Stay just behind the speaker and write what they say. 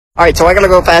Alright, so I gotta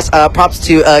go fast. Props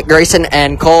to Grayson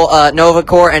and Cole, Nova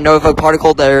Core and Nova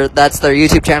Particle. That's their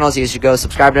YouTube channels. You should go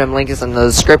subscribe to them. Link is in the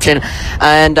description.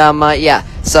 And yeah.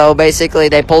 So basically,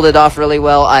 they pulled it off really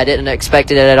well. I didn't expect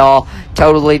it at all.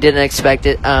 Totally didn't expect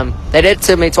it. They did it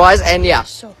to me twice, and yeah.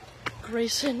 So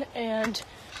Grayson and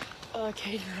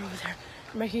Caden are over there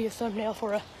making a thumbnail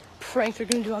for a prank they're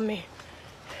gonna do on me.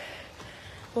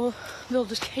 Well, they'll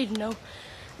just Caden know.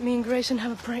 Me and Grayson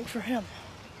have a prank for him.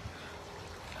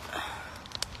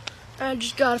 I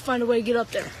just gotta find a way to get up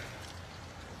there.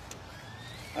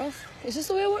 Oh, is this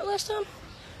the way I went last time?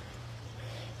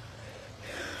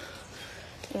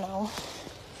 No,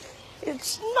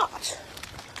 it's not.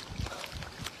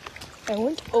 I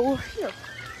went over here.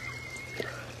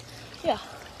 Yeah.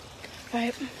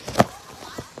 Alright.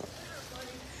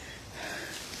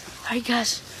 Alright,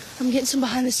 guys. I'm getting some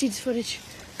behind the scenes footage.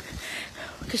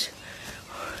 Because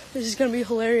this is gonna be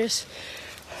hilarious.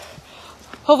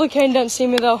 Hopefully Caden doesn't see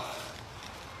me though.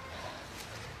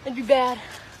 It'd be bad.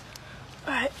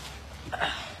 Alright.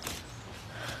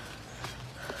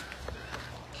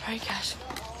 Alright, guys.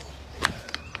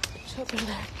 So up in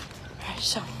there. Alright,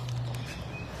 so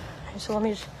let me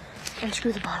just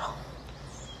unscrew the bottle.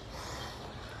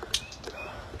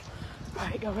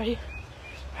 Alright, y'all ready?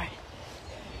 Alright.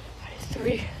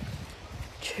 3,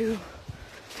 2,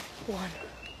 1.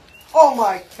 Oh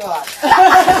my god.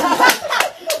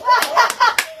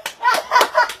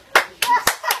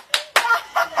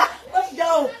 Let's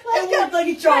go. It worked like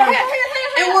a charm.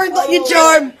 It worked like a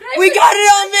charm. We got it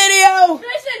on video.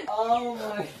 Oh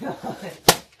my god.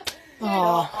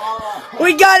 Oh.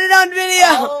 We got it on video.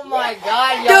 Oh my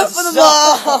god, y'all. For the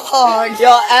ball.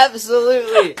 Y'all,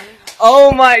 absolutely.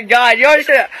 Oh my god, y'all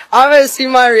should. I'm gonna see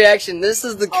my reaction. This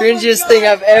is the cringiest thing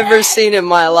I've ever seen in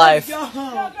my life.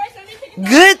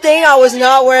 Good thing I was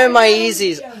not wearing my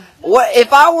Yeezys. What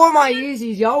if I wore my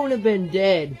Yeezys? Y'all would have been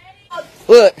dead.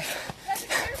 Look,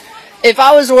 if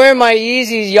I was wearing my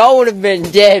Yeezys, y'all would have been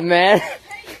dead, man.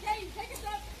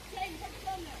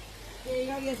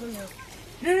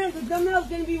 No, the thumbnail's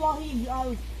gonna be while he's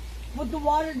with the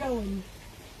water going.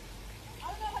 I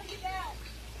don't know how to get out.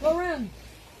 Go around.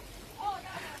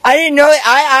 I didn't know it.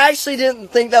 I actually didn't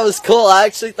think that was cool. I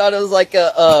actually thought it was like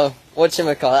a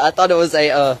whatchamacallit. I thought it was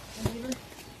a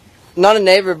not a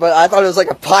neighbor, but I thought it was like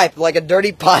a pipe, like a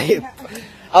dirty pipe.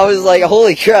 I was like,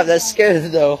 holy crap, that's scary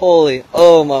though. Holy,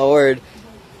 oh my word.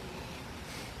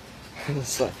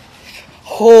 It's like,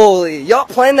 holy, y'all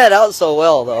planned that out so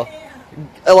well though.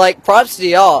 Like, props to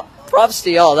y'all. Props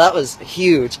to y'all. That was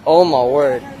huge. Oh my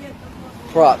word.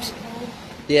 Props.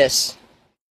 Yes.